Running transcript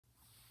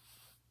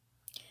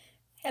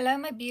Hello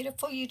my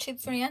beautiful YouTube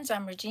friends,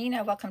 I'm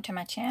Regina. Welcome to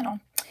my channel.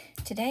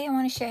 Today I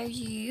want to show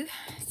you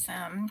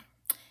some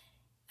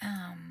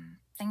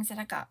things that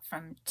I got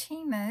from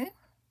Temu.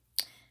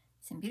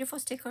 Some beautiful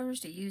stickers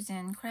to use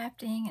in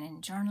crafting and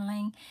in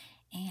journaling.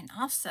 And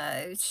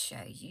also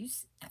show you,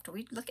 after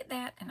we look at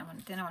that, and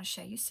then I want to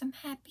show you some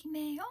Happy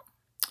Mail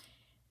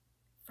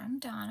from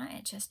Donna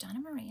at Just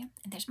Donna Maria.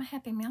 And there's my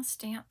Happy Mail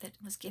stamp that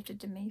was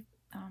gifted to me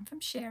from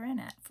Sharon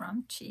at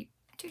From Cheap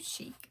to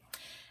Chic.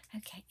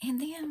 Okay, and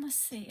then let's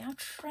see. I'll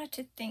try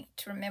to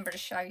remember to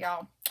show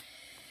y'all.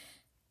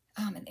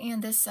 And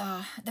then this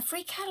the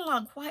free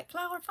catalog, White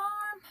Flower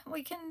Farm.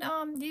 We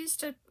can use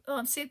to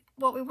see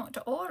what we want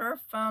to order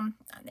from.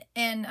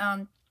 And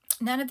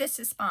none of this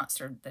is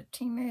sponsored. The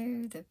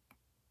Temu,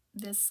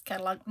 this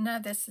catalog, none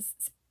of this is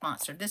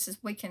sponsored. This is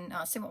we can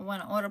see what we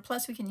want to order.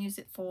 Plus, we can use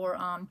it for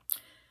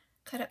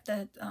cut up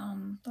the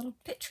little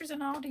pictures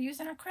and all to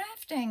use in our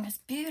crafting. It's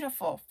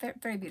beautiful, very,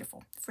 very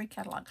beautiful. Free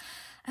catalog.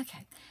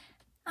 Okay.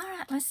 All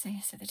right, let's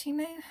see. So the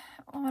Temu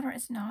order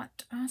is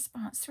not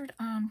sponsored.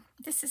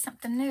 This is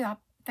something new. I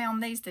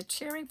found these, the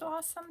cherry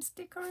blossom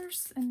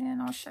stickers, and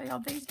then I'll show y'all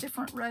these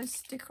different rose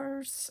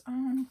stickers.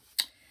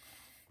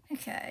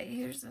 Okay,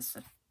 here's this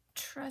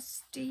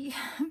trusty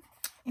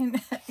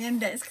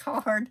index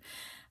card.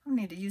 I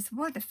need to use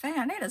the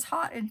fan. It is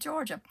hot in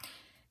Georgia.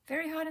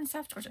 Very hot in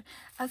South Georgia.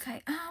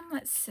 Okay,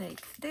 let's see.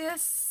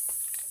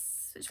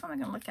 This, which one am I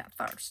going to look at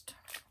first?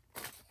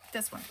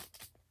 This one.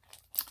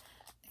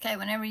 Okay,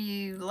 whenever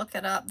you look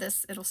it up,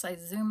 it'll say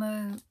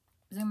Zumo,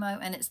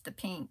 and it's the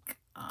pink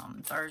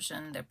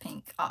version, the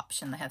pink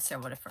option. They have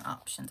several different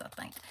options, I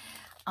think.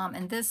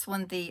 And this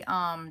one,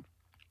 I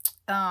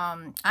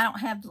don't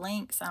have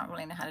links. I don't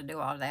really know how to do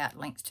all that,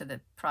 links to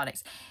the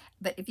products.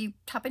 But if you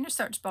type in your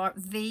search bar,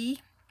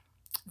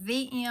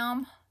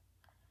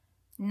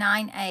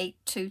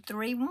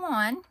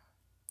 VM98231,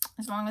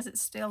 as long as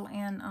it's still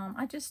in,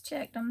 I just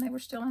checked them, they were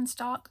still in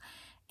stock.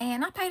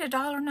 And I paid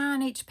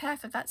 $1.09 each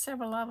pack. I got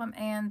several of them,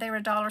 and they were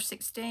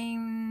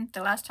 $1.16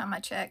 the last time I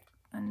checked,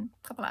 a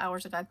couple of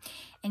hours ago.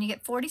 And you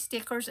get 40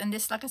 stickers, and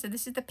this, like I said,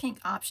 this is the pink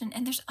option,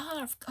 and there's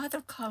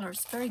other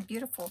colors. Very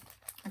beautiful.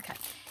 Okay,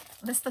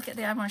 let's look at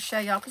that. I'm going to show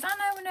y'all, because I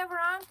know whenever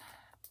I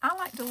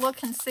like to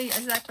look and see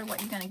exactly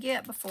what you're going to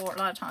get before, a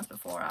lot of times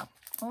before I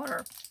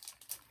order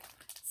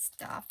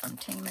stuff from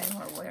Temu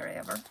or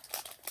wherever.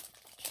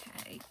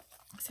 Okay,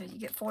 so you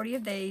get 40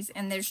 of these,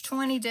 and there's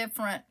 20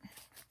 different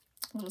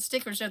little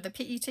stickers. Are the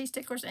PET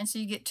stickers, and so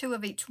you get 2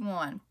 of each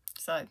one.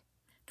 So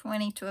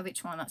 20, 2 of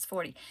each one, that's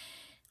 40.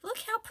 Look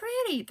how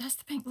pretty. That's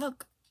the pink.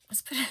 Look,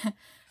 let's put it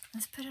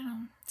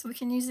on. So we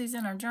can use these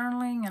in our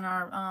journaling and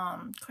our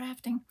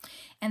crafting.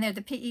 And they're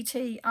the PET.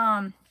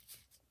 I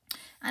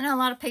know a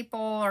lot of people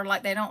are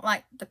like, they don't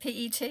like the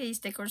PET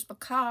stickers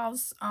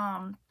because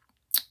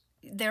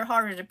they're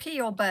harder to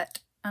peel, but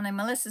I know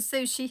Melissa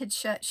Sue, she had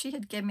showed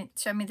me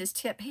this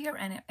tip here,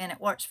 and it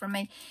works for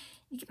me.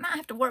 You might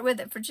have to work with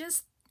it for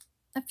just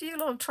a few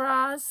little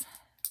tries.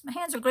 My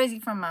hands are greasy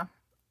from my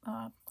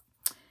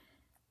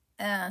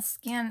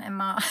skin and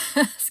my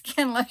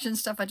skin lotion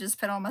stuff I just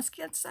put on. My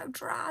skin's so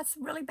dry. It's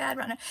really bad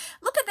right now.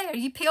 Look at there.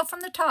 You peel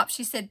from the top.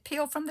 She said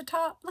peel from the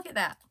top. Look at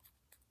that.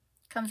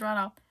 Comes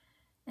right off.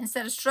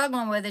 Instead of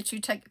struggling with it, you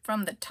take it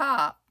from the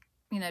top.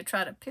 You know,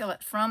 try to peel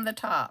it from the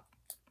top.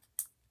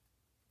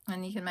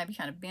 And you can maybe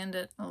kind of bend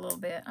it a little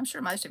bit. I'm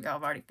sure most of y'all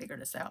have already figured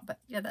this out. But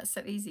yeah, that's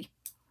so easy.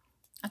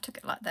 I took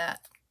it like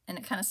that. And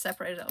it kind of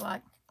separated it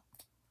like.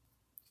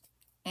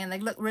 And they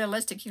look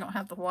realistic. You don't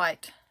have the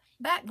white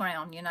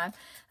background, you know.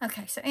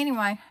 Okay, so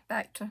anyway,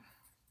 back to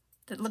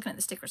looking at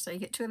the stickers. So you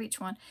get 2 of each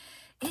one.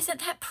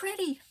 Isn't that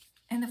pretty?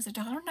 And there was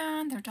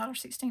 $1.09. They're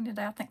 $1.16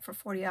 today, I think, for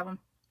 40 of them.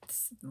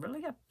 It's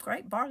really a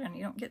great bargain.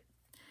 You don't get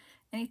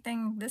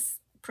anything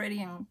this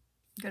pretty and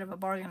good of a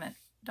bargain at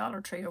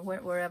Dollar Tree or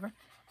wherever.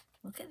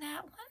 Look at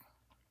that one.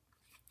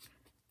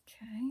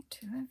 Okay,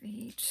 2 of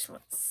each.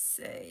 Let's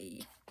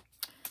see.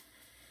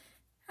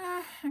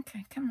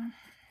 Okay, come on.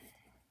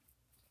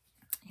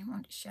 I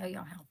wanted to show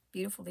y'all how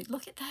beautiful these.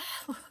 Look at that.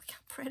 Look how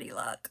pretty.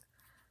 Look.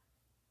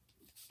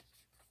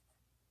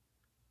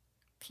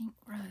 Pink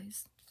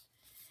rose.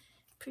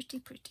 Pretty,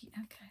 pretty.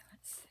 Okay,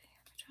 let's see.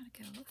 I'm trying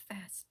to go a little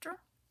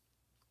faster.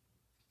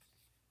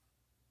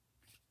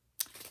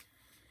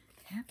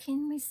 How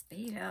can we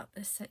speed up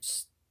this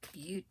such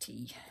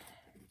beauty?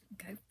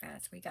 Go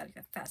fast. We got to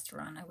go faster.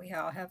 I know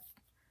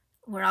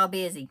we're all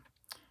busy.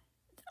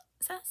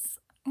 Is that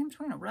in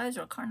between a rose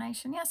or a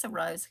carnation? Yes, a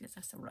rose. Yes,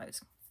 that's a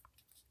rose.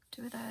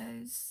 2 of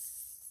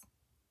those.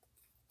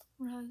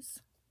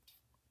 Rose.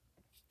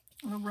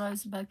 A little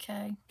rose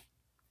bouquet.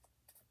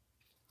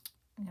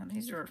 Yeah,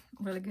 these are a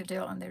really good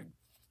deal, and they're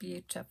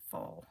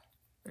beautiful.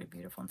 Very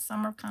beautiful. And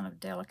some are kind of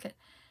delicate.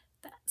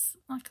 That's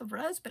like a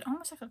rose, but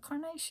almost like a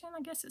carnation. I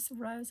guess it's a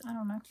rose. I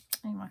don't know.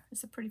 Anyway,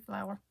 it's a pretty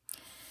flower.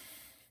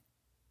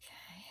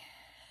 Okay.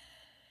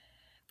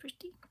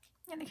 Pretty.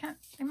 And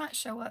they might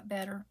show up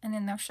better, and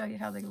then they'll show you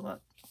how they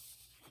look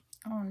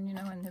on, you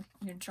know, in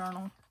your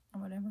journal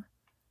or whatever.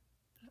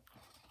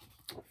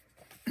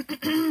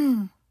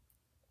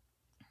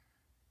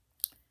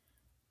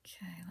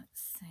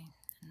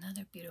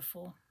 another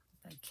beautiful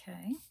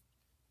bouquet.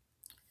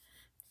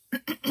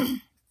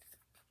 Okay,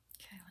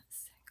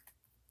 let's see.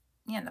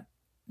 Yeah,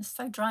 it's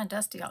so dry and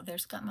dusty out there.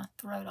 It's got my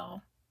throat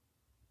all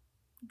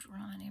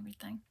dry and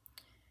everything.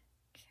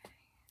 Okay.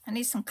 I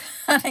need some,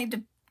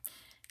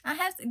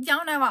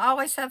 y'all know I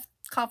always have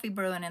coffee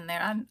brewing in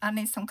there. I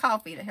need some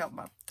coffee to help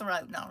my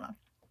throat. No.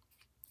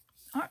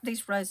 Aren't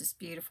these roses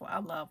beautiful? I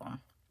love them.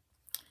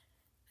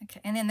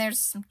 Okay, and then there's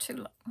some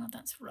tulip. Well,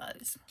 that's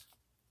rose.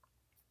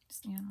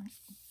 Just, you know,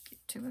 get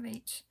 2 of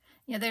each.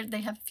 Yeah,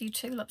 they have a few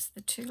tulips.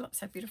 The tulips,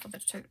 how beautiful the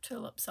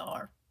tulips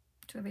are.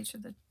 2 of each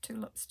of the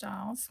tulip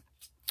styles.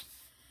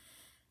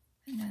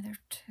 Another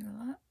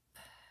tulip.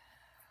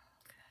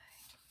 Okay.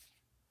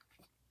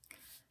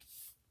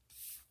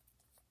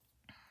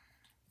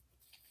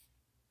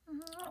 I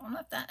don't know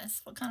if that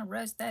is what kind of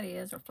rose that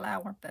is or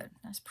flower, but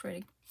that's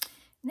pretty.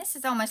 And this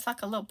is almost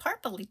like a little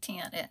purpley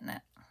tint, isn't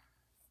it?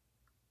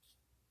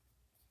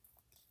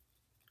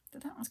 So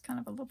that one's kind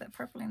of a little bit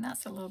purpley, and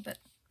that's a little bit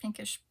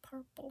pinkish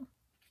purple.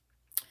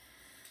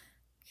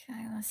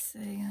 Okay, let's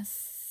see.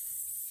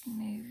 Let's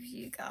move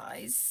you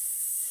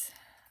guys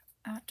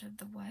out of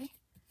the way.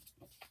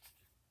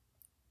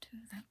 Do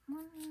that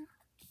one.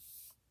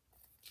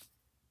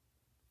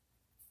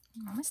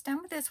 I'm almost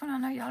done with this one. I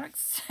know y'all are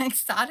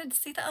excited to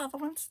see the other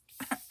ones.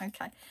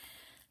 Okay.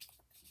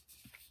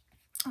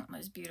 Oh,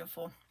 that's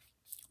beautiful.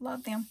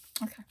 Love them.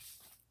 Okay.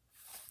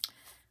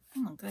 Oh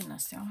my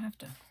goodness, y'all have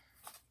to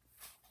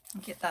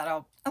get that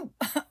all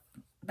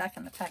back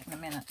in the pack in a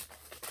minute.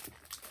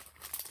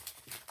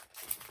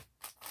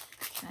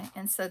 Okay,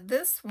 and so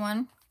this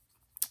one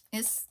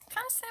is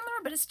kind of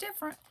similar, but it's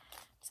different.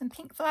 Some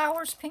pink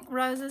flowers, pink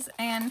roses,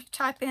 and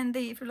type in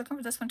the, if you're looking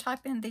for this one,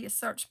 type in the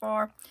search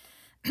bar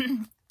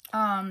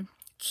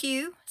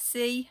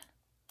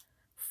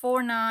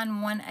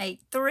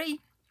QC49183.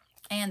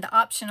 And the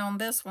option on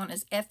this one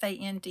is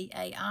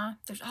FANDAI.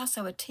 There's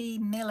also a T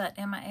Millet,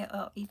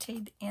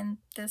 MILLET, in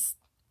this,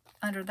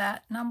 under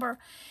that number.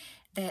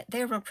 That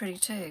they're real pretty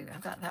too.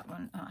 I've got that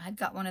one. I had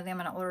got one of them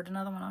and I ordered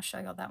another one. I'll show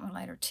y'all that one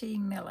later. T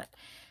Millet.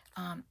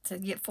 So you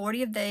get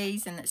 40 of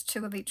these, and it's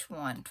 2 of each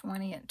one.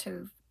 20 and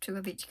 2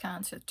 of each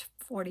kind, so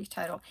 40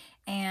 total.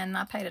 And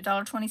I paid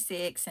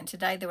 $1.26, and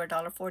today they were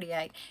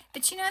 $1.48.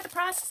 But you know, the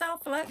prices all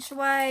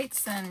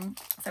fluctuates, and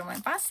so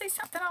if I see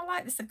something I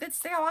like that's a good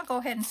sale, I'll go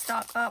ahead and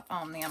stock up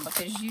on them,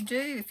 because you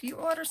do, if you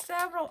order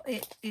several,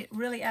 it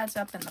really adds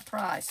up in the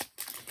price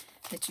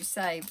that you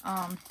save.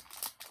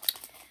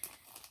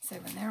 So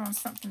when they're on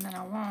something that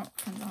I want,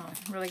 comes on a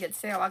really good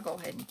sale, I'll go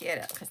ahead and get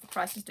it, because the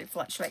prices do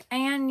fluctuate.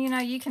 And, you know,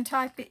 you can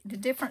type it, the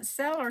different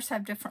sellers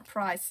have different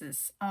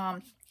prices.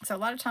 So a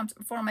lot of times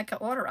before I make an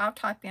order, I'll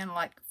type in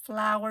like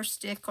flower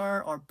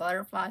sticker or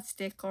butterfly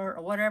sticker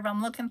or whatever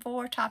I'm looking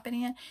for, type it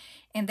in,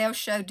 and they'll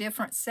show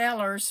different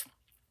sellers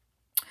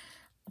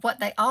what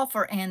they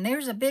offer. And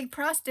there's a big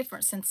price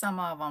difference in some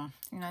of them,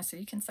 you know, so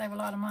you can save a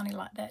lot of money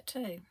like that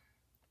too.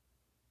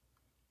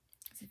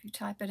 If you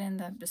type it in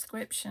the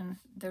description,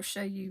 they'll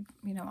show you,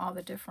 you know, all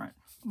the different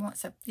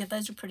ones. So, yeah,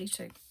 those are pretty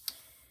too.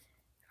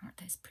 Aren't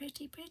those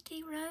pretty,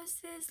 pretty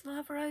roses?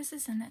 Love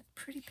roses and that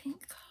pretty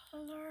pink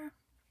color.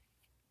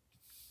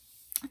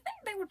 I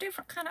think they were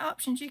different kind of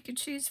options you could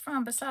choose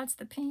from besides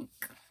the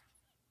pink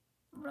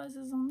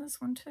roses on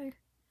this one too.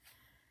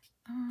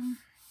 Okay.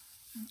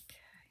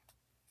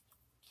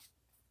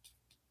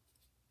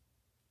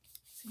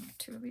 So,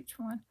 2 of each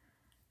one.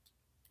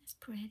 That's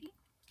pretty.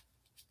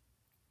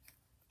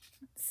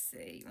 Let's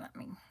see, let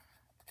me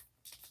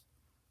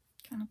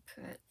kind of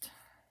put,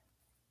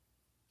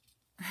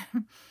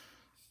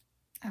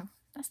 oh,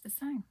 that's the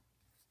same.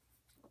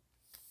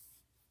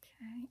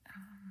 Okay,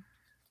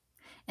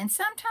 and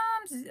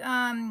sometimes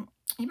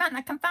you might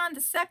not can find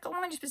the second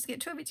one, you're supposed to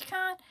get 2 of each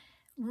kind.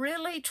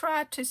 Really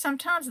try to,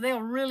 sometimes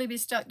they'll really be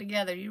stuck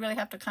together. You really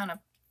have to kind of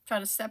try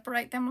to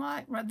separate them,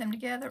 like rub them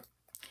together.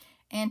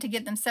 And to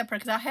get them separate,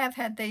 because I have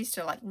had these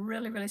to like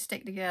really, really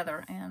stick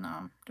together, and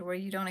to where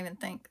you don't even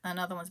think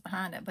another one's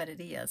behind it, but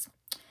it is.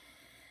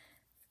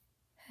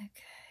 Okay,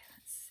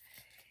 let's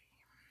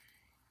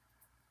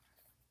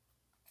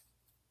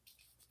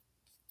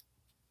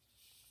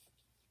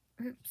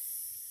see.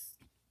 Oops.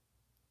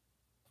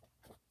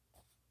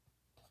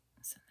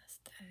 So that's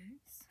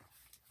those.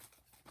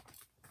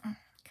 Okay.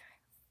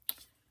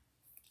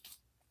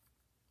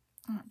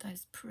 Aren't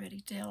those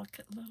pretty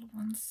delicate little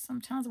ones?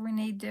 Sometimes we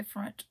need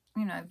different,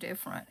 you know,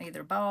 different,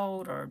 either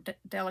bold or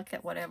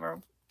delicate,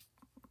 whatever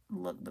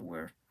look that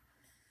we're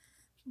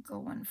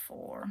going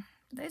for.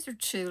 These are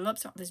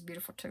tulips. Aren't these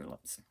beautiful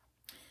tulips?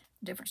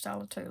 Different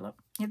style of tulip.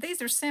 Yeah,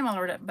 these are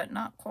similar, to, but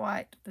not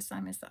quite the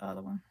same as the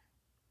other one.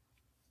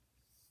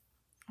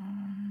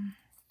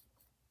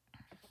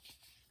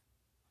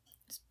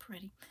 It's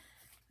pretty.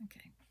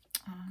 Okay.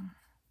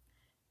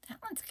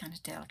 That one's kind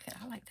of delicate.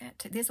 I like that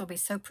too. This will be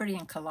so pretty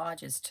in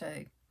collages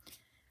too.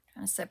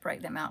 Trying to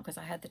separate them out because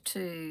I had the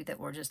 2 that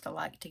were just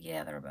alike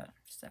together, but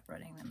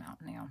separating them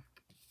out now.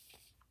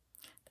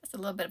 That's a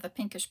little bit of a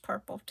pinkish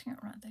purple tint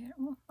right there.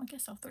 Well, I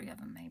guess all 3 of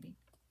them maybe.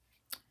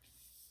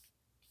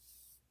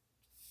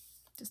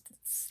 Just a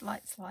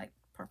slight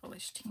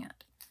purplish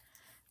tint.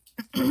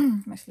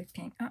 Mostly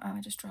pink. I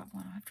just dropped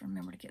one. I have to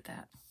remember to get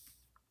that.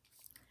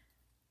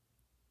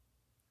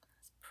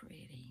 That's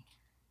pretty.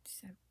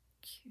 So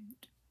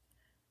cute.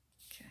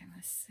 Okay,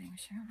 let's see,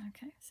 Sharon.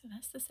 Okay, so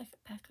that's the second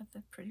pack of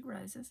the pretty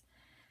roses.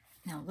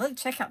 Now look,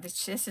 check out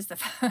this. This is the.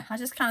 I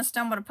just kind of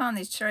stumbled upon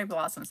these cherry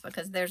blossoms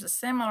because there's a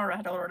similar. I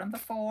had ordered them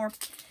before.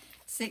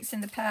 6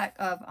 in the pack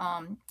of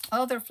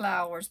other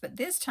flowers, but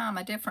this time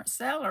a different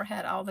seller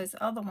had all those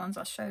other ones.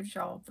 I showed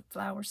y'all the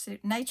flower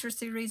nature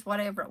series,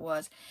 whatever it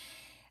was.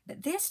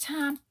 But this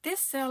time, this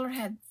seller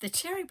had the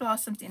cherry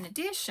blossoms in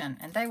addition,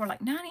 and they were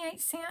like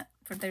 98 cents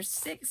for their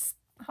 6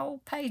 whole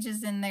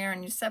pages in there,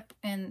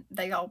 and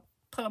they all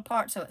pull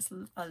apart, so it's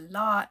a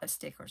lot of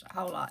stickers, a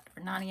whole lot,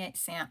 for 98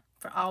 cents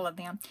for all of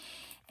them.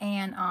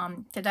 And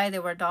today they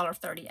were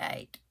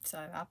 $1.38, so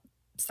I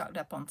stocked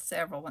up on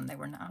several when they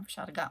were. I wish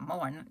I'd have got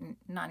more,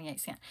 98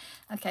 cents.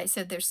 Okay,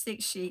 so there's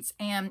 6 sheets,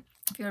 and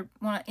if you're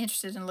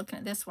interested in looking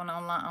at this one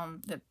online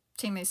on the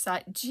Temu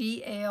site,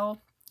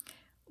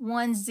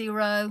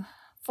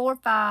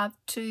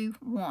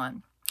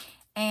 GL104521,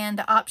 and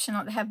the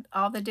option to have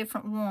all the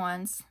different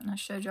ones, and I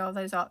showed you all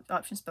those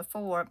options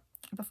before,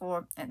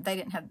 and they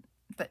didn't have,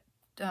 but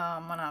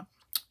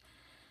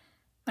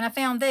when I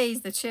found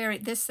these,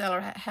 this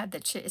seller had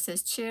it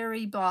says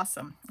cherry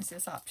blossom. It's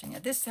this option. Yeah,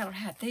 this seller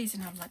had these,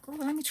 and I was like, oh,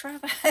 let me try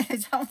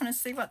those. I want to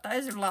see what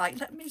those are like.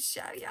 Let me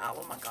show y'all.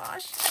 Oh my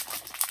gosh,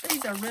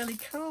 these are really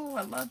cool.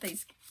 I love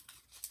these.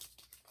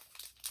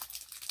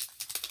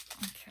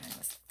 Okay,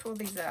 let's pull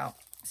these out.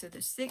 So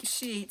there's 6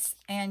 sheets,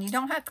 and you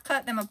don't have to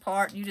cut them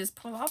apart. You just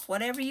pull off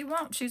whatever you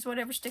want. Choose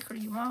whatever sticker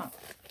you want.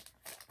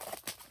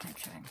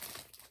 Okay.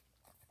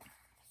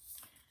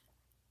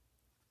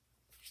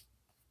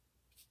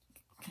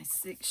 Okay,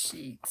 6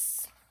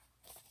 sheets.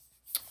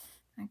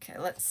 Okay,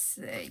 let's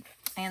see.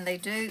 And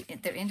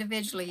they're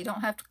individually. You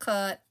don't have to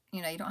cut,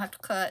 you don't have to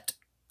cut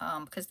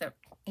because they're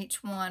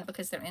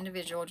because they're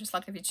individual, just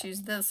like if you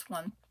choose this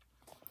one.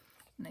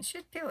 And they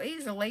should peel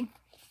easily.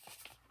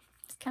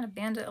 Just kind of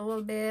bend it a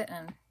little bit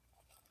and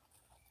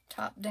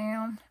top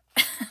down.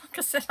 Like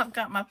I said,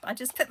 I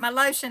just put my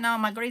lotion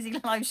on, my greasy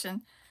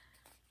lotion.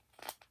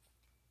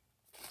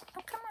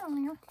 Oh, come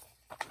on now.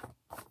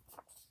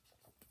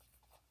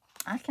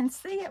 I can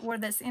see it where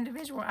this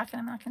individual, I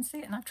can see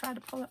it, and I've tried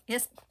to pull it.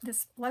 Yes,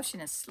 this lotion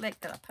is slick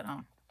that I put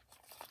on.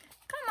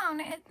 Come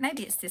on,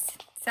 maybe it's this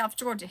South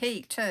Georgia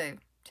heat too.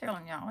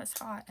 Telling y'all, it's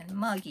hot and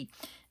muggy.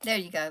 There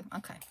you go.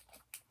 Okay.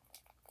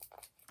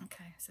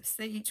 Okay, so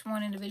see, each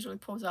one individually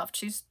pulls off.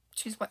 Choose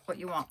what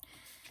you want.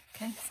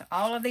 Okay, so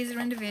all of these are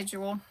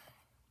individual.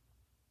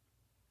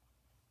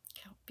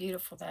 How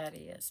beautiful that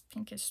is.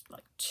 Pinkish,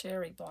 like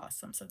cherry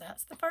blossom. So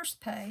that's the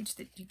first page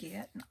that you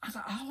get. And I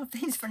got all of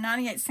these for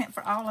 98 cents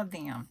for all of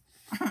them.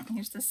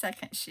 Here's the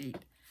second sheet.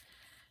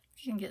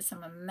 You can get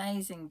some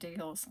amazing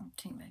deals on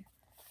Temu.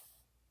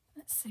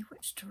 Let's see,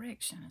 which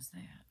direction is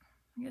that?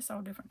 I guess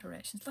all different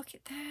directions. Look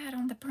at that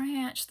on the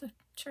branch. The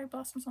cherry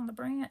blossoms on the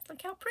branch.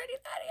 Look how pretty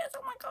that is.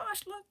 Oh my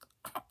gosh, look.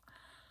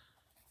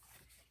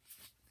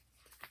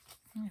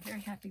 I'm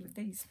very happy with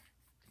these.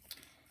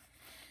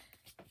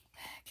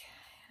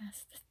 Okay,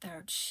 that's the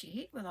third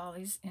sheet with all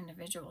these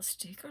individual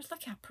stickers.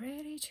 Look how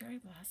pretty, cherry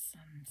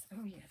blossoms.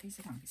 Oh yeah, these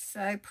are going to be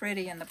so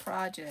pretty in the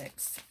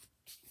projects.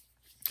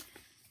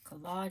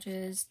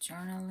 Collages,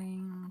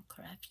 journaling,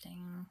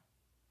 crafting.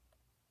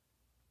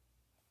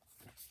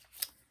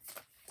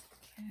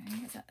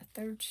 Okay, is that the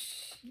third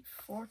sheet,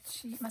 fourth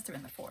sheet? Must have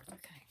been the fourth.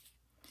 Okay,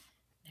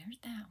 there's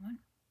that one.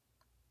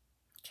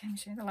 Okay, I'm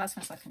showing the last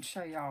one so I can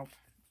show y'all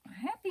a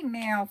happy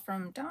mail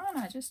from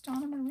Donna, just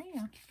Donna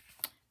Maria.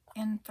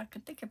 And if I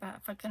could think about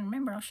it, if I can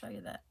remember, I'll show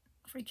you that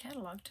free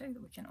catalog too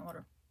that we can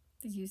order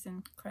to use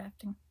in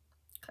crafting.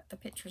 Cut the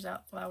pictures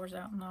out, flowers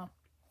out, and all.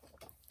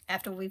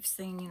 After we've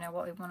seen,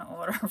 what we want to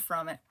order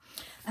from it.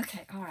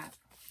 Okay, all right.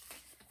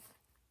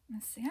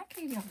 Let's see, I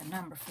gave y'all the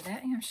number for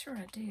that. Yeah, I'm sure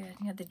I did.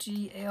 Yeah, the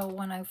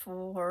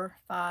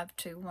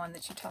GL104521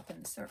 that you type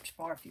in the search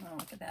bar if you want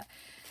to look at that.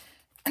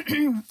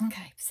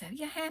 Okay, so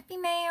your happy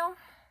mail.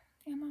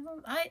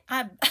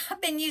 I've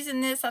been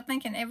using this, I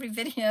think, in every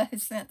video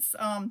since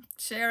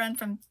Sharon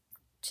from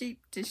Cheap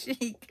to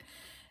Chic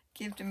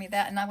gifted me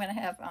that. And I'm going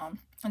to have,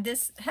 and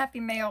this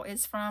happy mail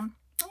is from,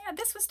 yeah,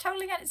 this was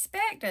totally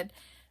unexpected.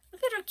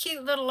 Look at her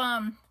cute little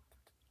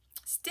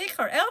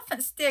sticker,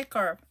 elephant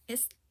sticker.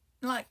 It's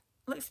like,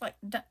 looks like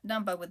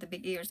Dumbo with the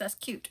big ears. That's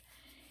cute.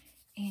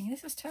 And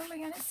this was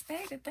totally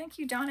unexpected. Thank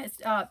you, Donna. It's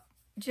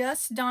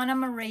just Donna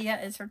Maria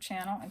is her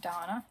channel. And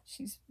Donna,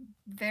 she's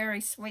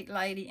very sweet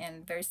lady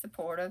and very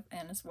supportive,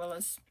 and as well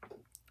as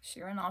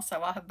Sharon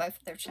also. I'll have both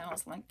of their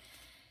channels linked.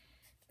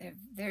 They're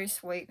very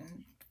sweet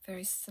and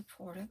very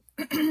supportive.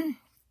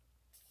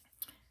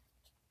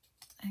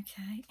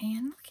 Okay,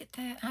 and look at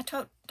that. I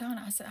told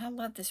Donna, I said, I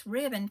love this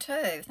ribbon too.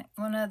 I think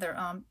one other,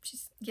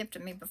 she's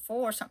gifted me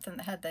before something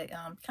that had the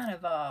kind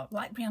of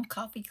light brown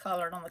coffee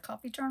colored on the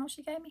coffee journal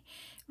she gave me.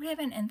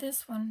 Ribbon, and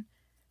this one,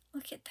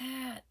 look at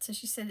that. So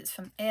she said it's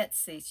from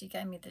Etsy. She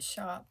gave me the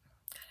shop.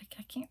 God,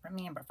 I can't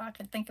remember. If I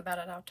can think about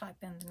it, I'll type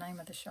in the name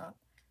of the shop.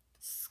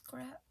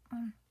 scrap,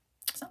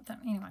 something.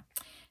 Anyway,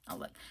 I'll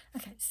look.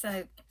 Okay,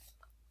 so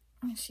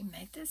she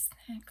made this,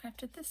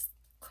 handcrafted this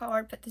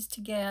card, put this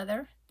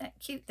together. That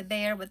cute, the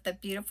bear with the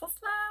beautiful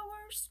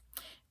flowers.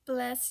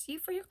 Bless you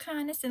for your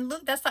kindness. And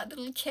look, that's like the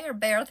little Care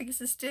Bear. I think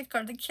it's a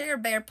sticker. The Care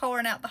Bear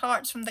pouring out the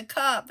hearts from the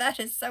cup. That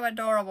is so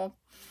adorable.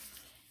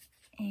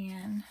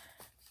 And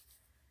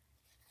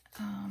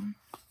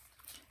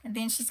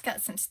then she's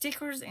got some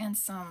stickers and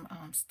some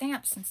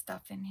stamps and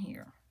stuff in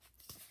here.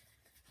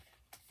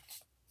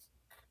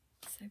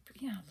 So,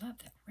 yeah, I love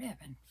that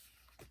ribbon.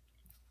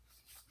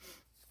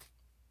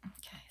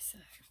 Okay, so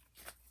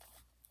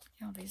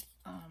all these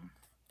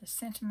the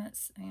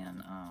sentiments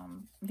and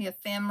the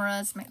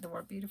ephemeras make the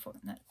word beautiful.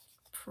 Isn't that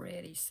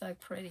pretty? So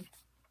pretty.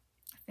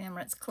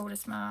 Ephemera, it's cool to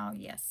smile.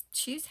 Yes.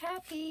 Choose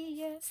happy.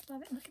 Yes,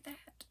 love it. Look at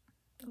that.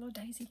 The little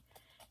daisy.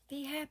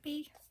 Be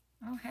happy.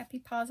 Oh, happy,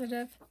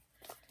 positive.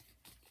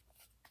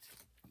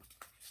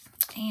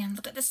 And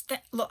look at this.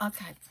 Look,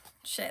 okay.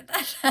 Share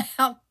that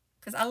out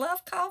because I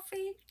love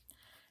coffee.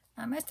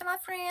 Most of my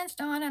friends,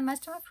 Donna,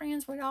 most of my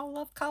friends, we all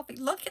love coffee.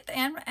 Look at the,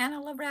 and I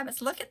love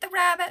rabbits. Look at the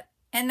rabbit.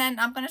 And then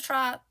I'm going to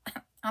try,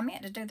 I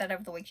meant to do that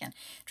over the weekend.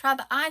 Try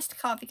the iced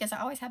coffee because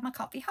I always have my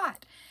coffee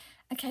hot.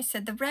 Okay, so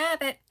the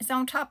rabbit is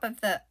on top of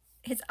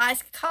his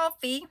iced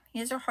coffee,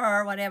 his or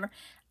her, whatever.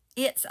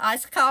 It's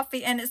iced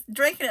coffee and it's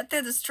drinking it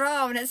through the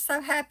straw and it's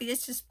so happy.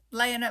 It's just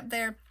laying up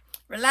there,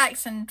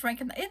 relaxing,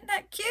 drinking. Isn't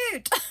that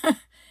cute?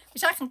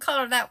 Which I can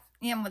color that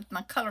in with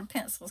my colored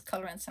pencils,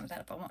 color in some of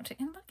that if I want to.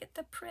 And look at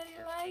the pretty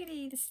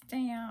lady, the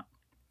stamp.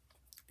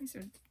 These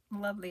are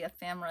lovely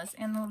ephemeras.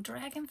 And the little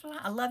dragonfly.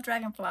 I love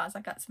dragonflies.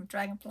 I got some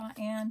dragonfly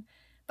and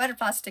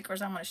butterfly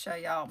stickers I'm going to show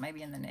y'all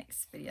maybe in the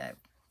next video.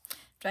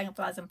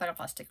 Dragonflies and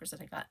butterfly stickers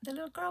that I got. The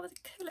little girl with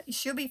the cooler.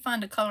 She'll be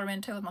fun to color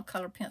in too with my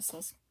colored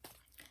pencils.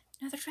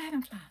 Another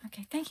dragonfly.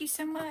 Okay, thank you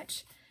so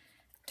much,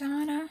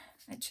 Donna.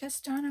 It's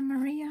just Donna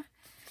Maria.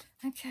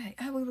 Okay.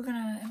 Oh,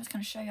 I was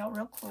gonna show y'all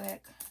real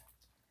quick.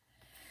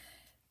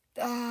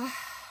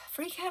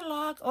 Free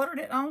catalog. Ordered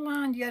it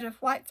online. You go to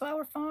White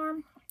Flower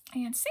Farm,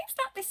 and seems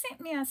like they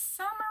sent me a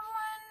summer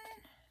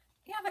one.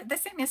 Yeah, they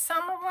sent me a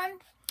summer one,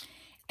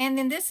 and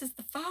then this is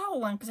the fall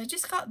one because I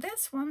just got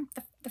this one,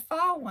 the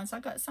fall one. So I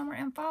got summer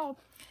and fall.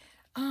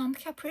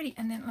 Look how pretty.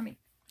 And then let me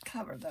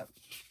cover the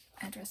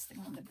address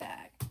thing on the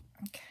back.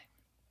 Okay.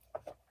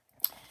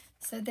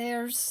 So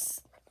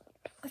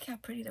look how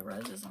pretty the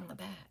roses on the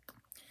back.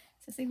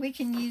 So see, we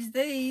can use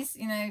these,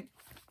 you know,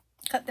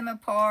 cut them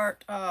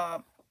apart,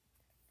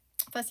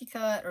 fussy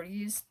cut, or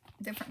use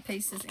different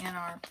pieces in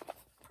our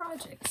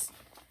projects.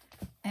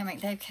 I mean,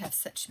 they have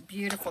such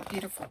beautiful,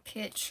 beautiful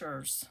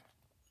pictures.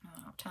 I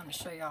don't have time to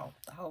show y'all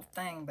the whole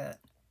thing, but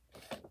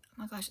oh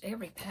my gosh,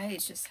 every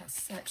page just has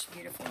such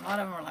beautiful. A lot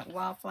of them are like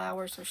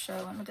wildflowers are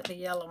showing. Look at the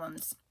yellow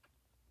ones.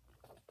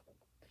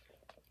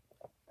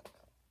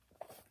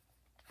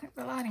 I hope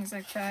the lighting's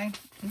okay.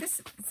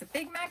 It's a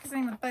big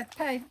magazine with both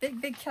pages,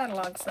 big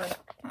catalog. So,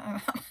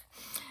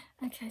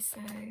 okay,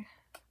 so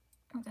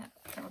that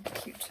would be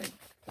cute too.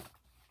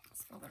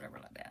 Let's fold it over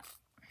like that.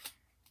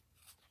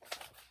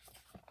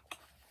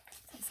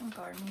 Some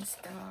gardening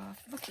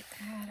stuff. Look at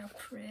that, how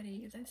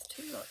pretty those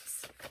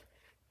tulips.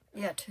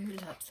 Yeah,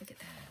 tulips. Look at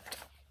that.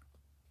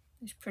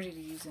 It's pretty to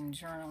use in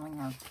journaling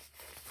or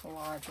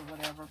collage or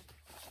whatever.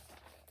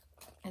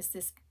 It's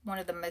this one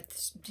of the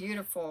most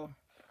beautiful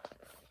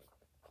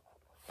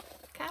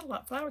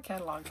flower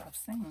catalogs I've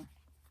seen.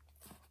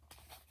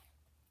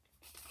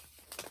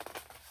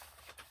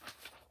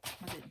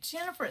 Was it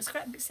Jennifer at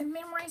Scrapbooks and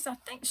Memories? I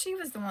think she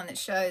was the one that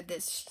showed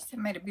this. She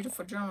made a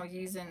beautiful journal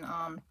using,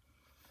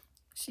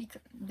 she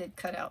did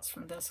cutouts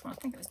from this one. I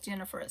think it was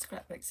Jennifer at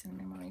Scrapbooks and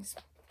Memories.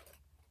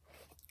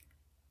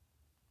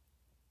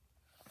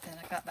 Then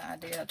I got the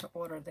idea to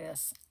order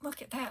this.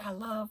 Look at that. I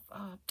love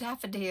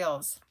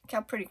daffodils. Look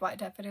how pretty white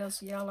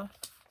daffodils, yellow.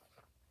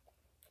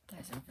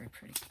 Those are very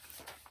pretty.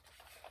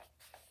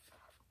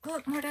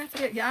 Look, more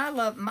daffodils. Yeah, I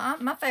love,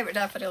 my favorite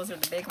daffodils are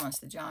the big ones,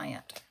 the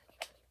giant.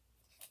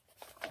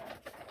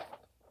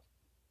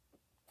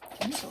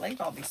 Can you believe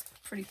all these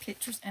pretty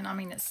pictures? And I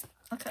mean,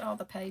 look at all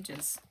the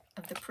pages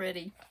of the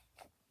pretty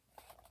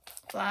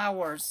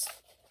flowers.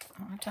 I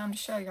don't have time to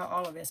show y'all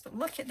all of this, but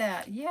look at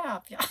that. Yeah,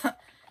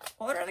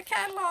 order the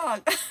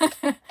catalog.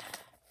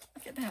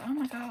 Look at that. Oh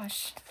my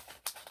gosh.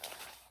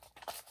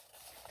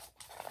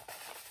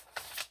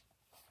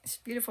 It's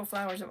beautiful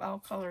flowers of all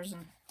colors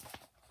and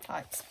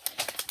types.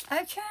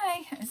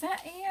 Okay, is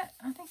that it?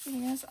 I think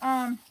it is. So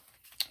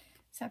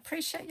I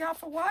appreciate y'all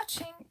for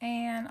watching,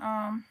 and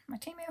my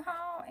Temu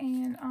haul,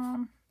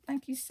 and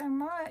thank you so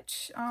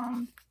much,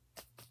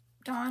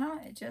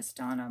 Donna, just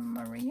Donna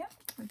Maria,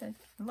 with a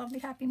lovely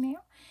happy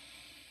meal.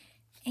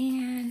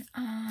 And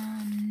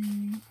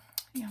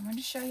yeah, I wanted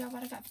to show y'all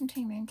what I got from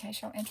Temu in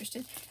case y'all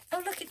interested.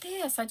 Oh, look at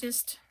this! I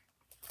just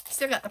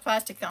still got the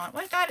plastic on it.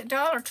 What I got at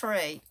Dollar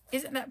Tree?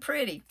 Isn't that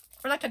pretty?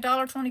 For like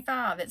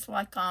 $1.25. It's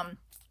like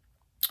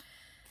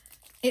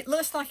it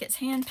looks like it's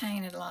hand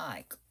painted,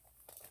 like.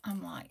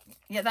 I'm like,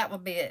 yeah, that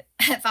would be it.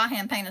 If I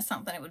hand painted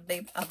something, it would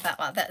be about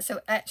like that. So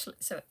actually,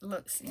 so it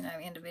looks, you know,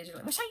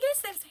 individually. Which I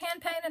guess there's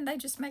hand painted. They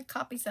just make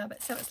copies of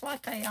it. So it's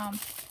like a what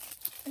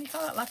do you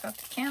call it? Like a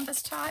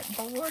canvas type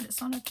board.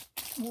 It's on a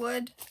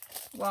wood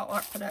wall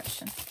art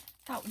production.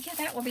 Thought, yeah,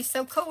 that would be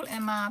so cool.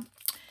 And my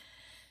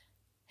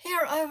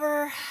here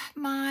over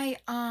my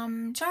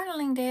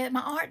journaling desk,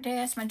 my art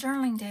desk, my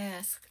journaling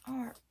desk.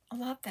 Art. I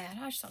love that.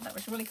 I just thought that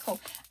was really cool.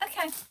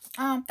 Okay.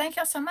 Thank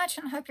y'all so much,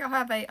 and I hope y'all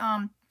have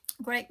a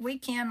great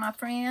weekend, my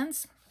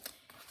friends.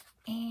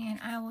 And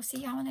I will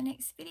see y'all in the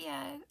next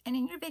video. And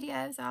in your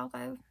videos, I'll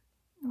go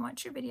and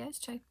watch your videos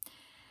too.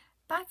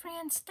 Bye,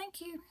 friends.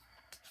 Thank you.